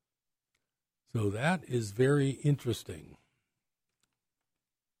 So that is very interesting.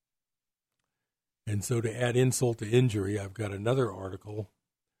 And so to add insult to injury, I've got another article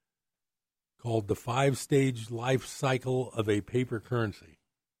called The 5-Stage Life Cycle of a Paper Currency.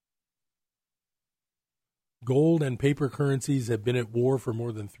 Gold and paper currencies have been at war for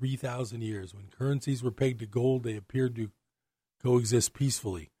more than 3,000 years. When currencies were pegged to gold, they appeared to coexist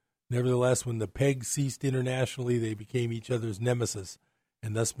peacefully. Nevertheless, when the peg ceased internationally, they became each other's nemesis,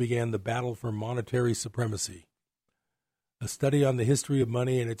 and thus began the battle for monetary supremacy. A study on the history of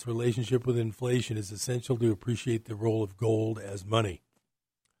money and its relationship with inflation is essential to appreciate the role of gold as money.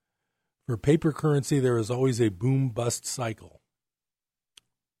 For paper currency, there is always a boom-bust cycle.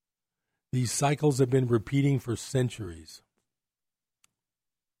 These cycles have been repeating for centuries.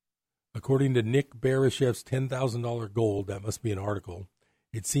 According to Nick Barashev's $10,000 Gold, that must be an article,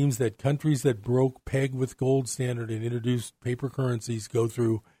 it seems that countries that broke peg with gold standard and introduced paper currencies go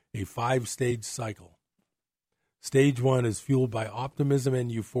through a 5-stage cycle. Stage 1 is fueled by optimism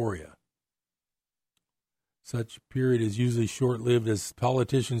and euphoria. Such period is usually short-lived, as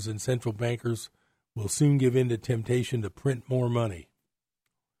politicians and central bankers will soon give in to temptation to print more money.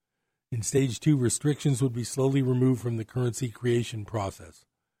 In Stage 2, restrictions would be slowly removed from the currency creation process.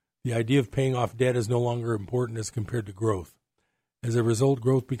 The idea of paying off debt is no longer important as compared to growth. As a result,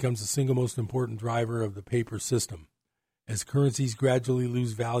 growth becomes the single most important driver of the paper system. As currencies gradually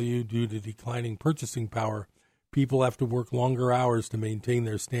lose value due to declining purchasing power, people have to work longer hours to maintain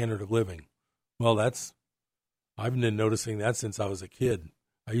their standard of living. Well, I've been noticing that since I was a kid.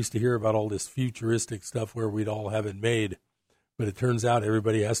 I used to hear about all this futuristic stuff where we'd all have it made, but it turns out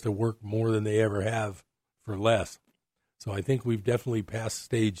everybody has to work more than they ever have for less. So I think we've definitely passed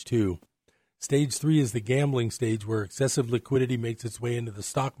Stage 2. Stage 3 is the gambling stage, where excessive liquidity makes its way into the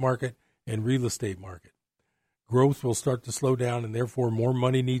stock market and real estate market. Growth will start to slow down, and therefore more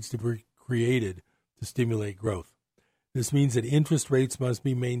money needs to be created to stimulate growth. This means that interest rates must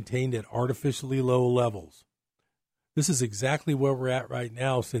be maintained at artificially low levels. This is exactly where we're at right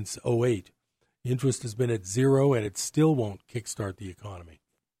now since 2008. Interest has been at zero, and it still won't kickstart the economy.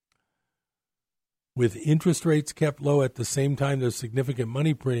 With interest rates kept low at the same time there's significant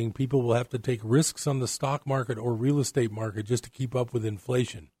money printing, people will have to take risks on the stock market or real estate market just to keep up with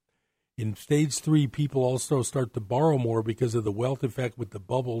inflation. In Stage 3, people also start to borrow more because of the wealth effect with the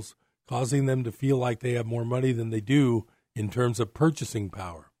bubbles, causing them to feel like they have more money than they do in terms of purchasing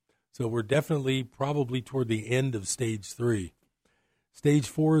power. So we're definitely probably toward the end of Stage 3. Stage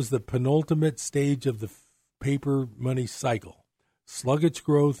 4 is the penultimate stage of the paper money cycle. Sluggish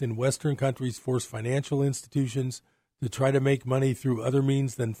growth in Western countries force financial institutions to try to make money through other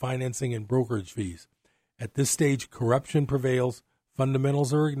means than financing and brokerage fees. At this stage, corruption prevails,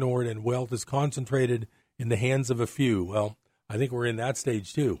 fundamentals are ignored, and wealth is concentrated in the hands of a few. Well, I think we're in that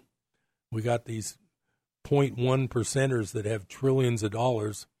stage too. We got these 0.1%ers that have trillions of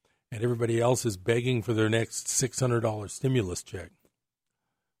dollars, and everybody else is begging for their next $600 stimulus check.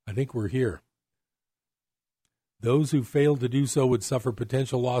 I think we're here. Those who fail to do so would suffer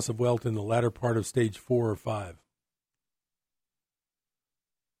potential loss of wealth in the latter part of Stage 4 or 5.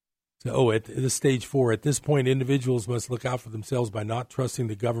 At this Stage 4, at this point, individuals must look out for themselves by not trusting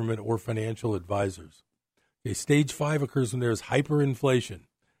the government or financial advisors. Okay, Stage 5 occurs when there is hyperinflation,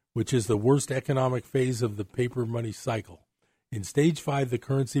 which is the worst economic phase of the paper money cycle. In Stage 5, the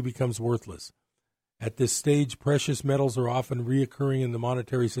currency becomes worthless. At this stage, precious metals are often reoccurring in the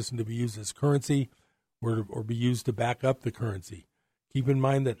monetary system to be used as currency or be used to back up the currency. Keep in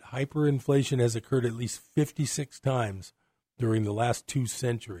mind that hyperinflation has occurred at least 56 times during the last 2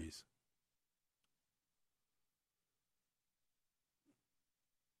 centuries.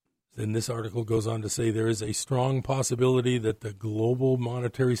 Then this article goes on to say there is a strong possibility that the global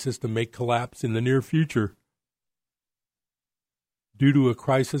monetary system may collapse in the near future due to a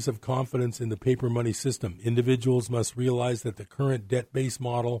crisis of confidence in the paper money system. Individuals must realize that the current debt-based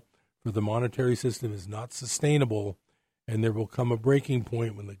model for the monetary system is not sustainable and there will come a breaking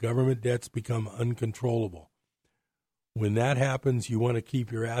point when the government debts become uncontrollable. When that happens, you want to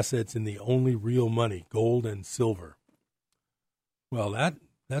keep your assets in the only real money, gold and silver. Well,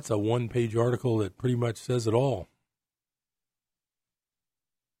 that's a one-page article that pretty much says it all.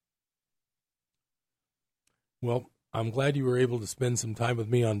 Well, I'm glad you were able to spend some time with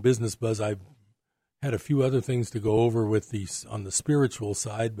me on Business Buzz. I've had a few other things to go over with these on the spiritual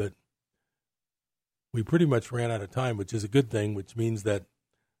side, but we pretty much ran out of time, which is a good thing, which means that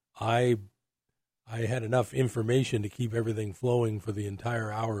I had enough information to keep everything flowing for the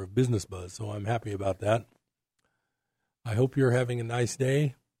entire hour of Business Buzz, so I'm happy about that. I hope you're having a nice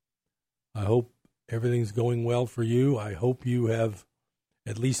day. I hope everything's going well for you. I hope you have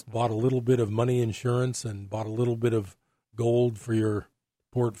at least bought a little bit of money insurance and bought a little bit of gold for your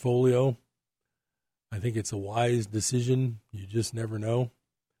portfolio. I think it's a wise decision. You just never know.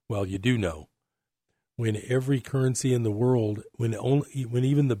 Well, you do know. When every currency in the world, when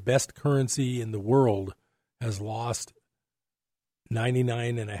even the best currency in the world has lost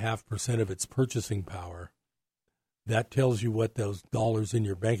 99.5% of its purchasing power, that tells you what those dollars in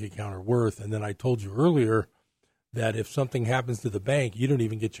your bank account are worth. And then I told you earlier that if something happens to the bank, you don't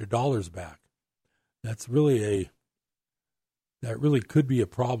even get your dollars back. That really could be a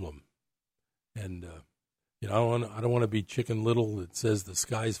problem. And I don't want to be Chicken Little that says the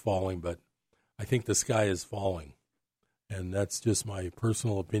sky's falling, but I think the sky is falling, and that's just my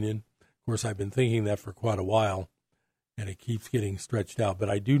personal opinion. Of course, I've been thinking that for quite a while, and it keeps getting stretched out. But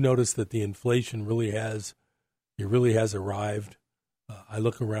I do notice that the inflation really has arrived. I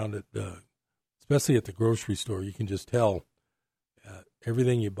look around at, especially at the grocery store, you can just tell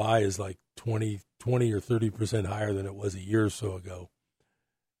everything you buy is like 20 or 30% higher than it was a year or so ago.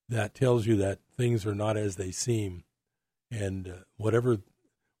 That tells you that things are not as they seem, and whatever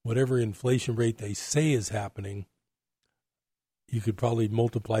inflation rate they say is happening, you could probably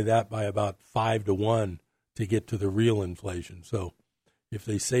multiply that by about 5 to 1 to get to the real inflation. So if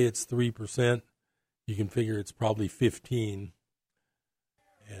they say it's 3%, you can figure it's probably 15,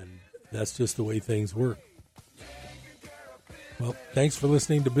 and that's just the way things work. Well, thanks for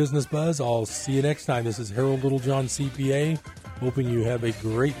listening to Business Buzz. I'll see you next time. This is Harold Littlejohn, CPA, hoping you have a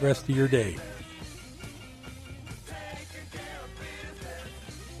great rest of your day.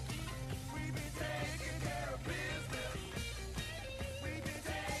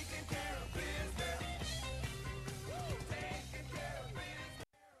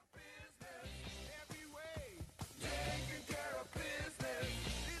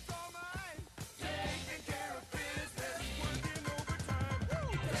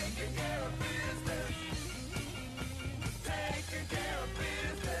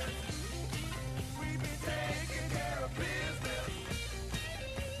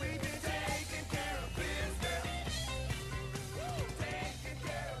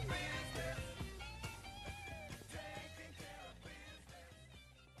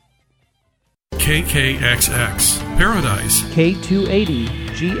 KKXX, Paradise,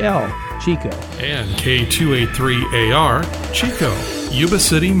 K280GL, Chico, and K283AR, Chico, Yuba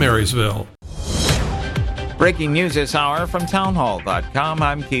City, Marysville. Breaking news this hour from townhall.com.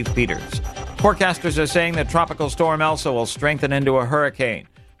 I'm Keith Peters. Forecasters are saying that Tropical Storm Elsa will strengthen into a hurricane.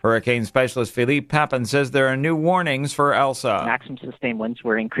 Hurricane specialist Philippe Papin says there are new warnings for Elsa. Maximum sustained winds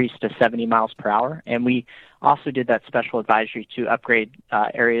were increased to 70 miles per hour, and we also did that special advisory to upgrade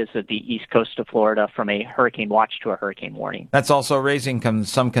areas of the east coast of Florida from a hurricane watch to a hurricane warning. That's also raising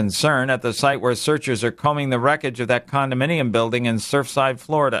some concern at the site where searchers are combing the wreckage of that condominium building in Surfside,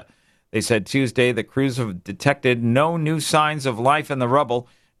 Florida. They said Tuesday the crews have detected no new signs of life in the rubble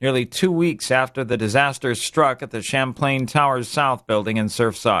nearly 2 weeks after the disaster struck at the Champlain Towers South building in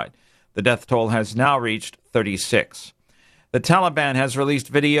Surfside. The death toll has now reached 36. The Taliban has released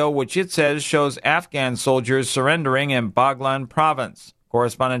video which it says shows Afghan soldiers surrendering in Baghlan province.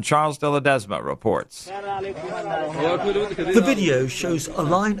 Correspondent Charles de Ledesma reports. The video shows a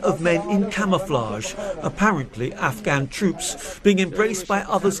line of men in camouflage, apparently Afghan troops, being embraced by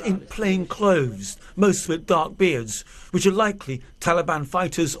others in plain clothes, most with dark beards, which are likely Taliban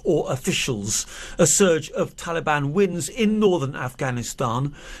fighters or officials. A surge of Taliban wins in northern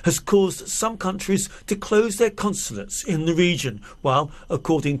Afghanistan has caused some countries to close their consulates in the region, while,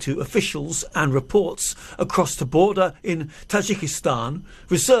 according to officials and reports across the border in Tajikistan,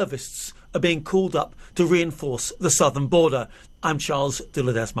 reservists are being called up to reinforce the southern border. I'm Charles de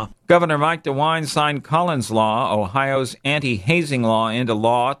Ledesma. Governor Mike DeWine signed Collins Law, Ohio's anti-hazing law, into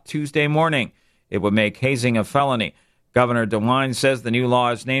law Tuesday morning. It would make hazing a felony. Governor DeWine says the new law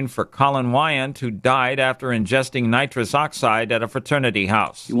is named for Colin Wyant, who died after ingesting nitrous oxide at a fraternity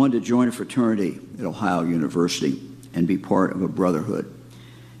house. He wanted to join a fraternity at Ohio University. and be part of a brotherhood.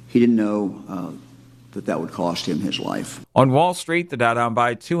 He didn't know that would cost him his life. On Wall Street, the Dow down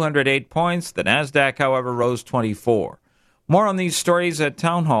by 208 points. The Nasdaq, however, rose 24. More on these stories at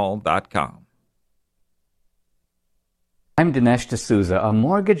townhall.com. I'm Dinesh D'Souza. A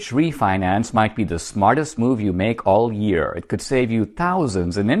mortgage refinance might be the smartest move you make all year. It could save you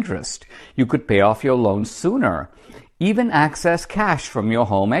thousands in interest. You could pay off your loan sooner, even access cash from your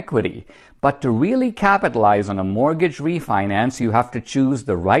home equity. But to really capitalize on a mortgage refinance, you have to choose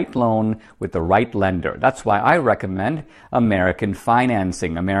the right loan with the right lender. That's why I recommend American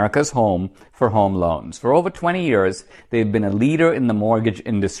Financing, America's home for home loans. For over 20 years, they've been a leader in the mortgage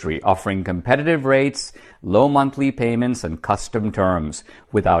industry, offering competitive rates, low monthly payments, and custom terms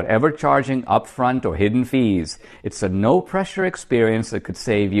without ever charging upfront or hidden fees. It's a no-pressure experience that could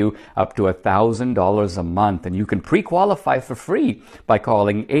save you up to $1,000 a month, and you can pre-qualify for free by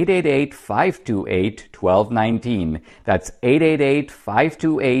calling 888-528-1219. That's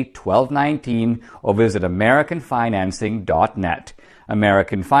 888-528-1219, or visit AmericanFinancing.net.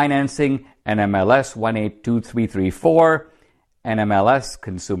 American Financing, NMLS 182334,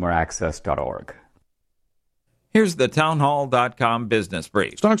 NMLSConsumerAccess.org. Here's the townhall.com business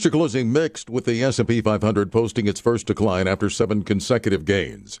brief. Stocks are closing mixed, with the S&P 500 posting its first decline after 7 consecutive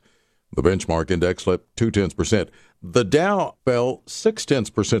gains. The benchmark index slipped 0.2%. The Dow fell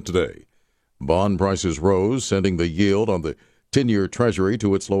 0.6% today. Bond prices rose, sending the yield on the 10-year Treasury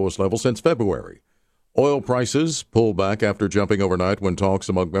to its lowest level since February. Oil prices pulled back after jumping overnight when talks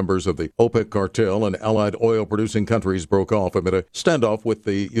among members of the OPEC cartel and allied oil-producing countries broke off amid a standoff with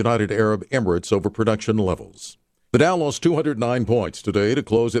the United Arab Emirates over production levels. The Dow lost 209 points today to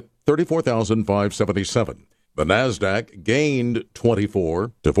close at 34,577. The Nasdaq gained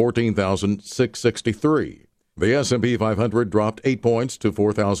 24 to 14,663. The S&P 500 dropped 8 points to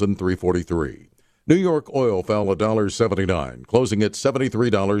 4,343. New York oil fell $1.79, closing at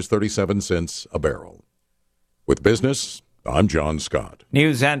 $73.37 a barrel. With business, I'm John Scott.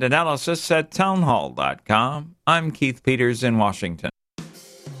 News and analysis at townhall.com. I'm Keith Peters in Washington.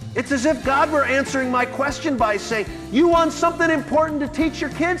 It's as if God were answering my question by saying, you want something important to teach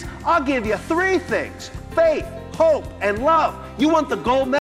your kids? I'll give you 3 things: faith, hope, and love. You want the gold medal?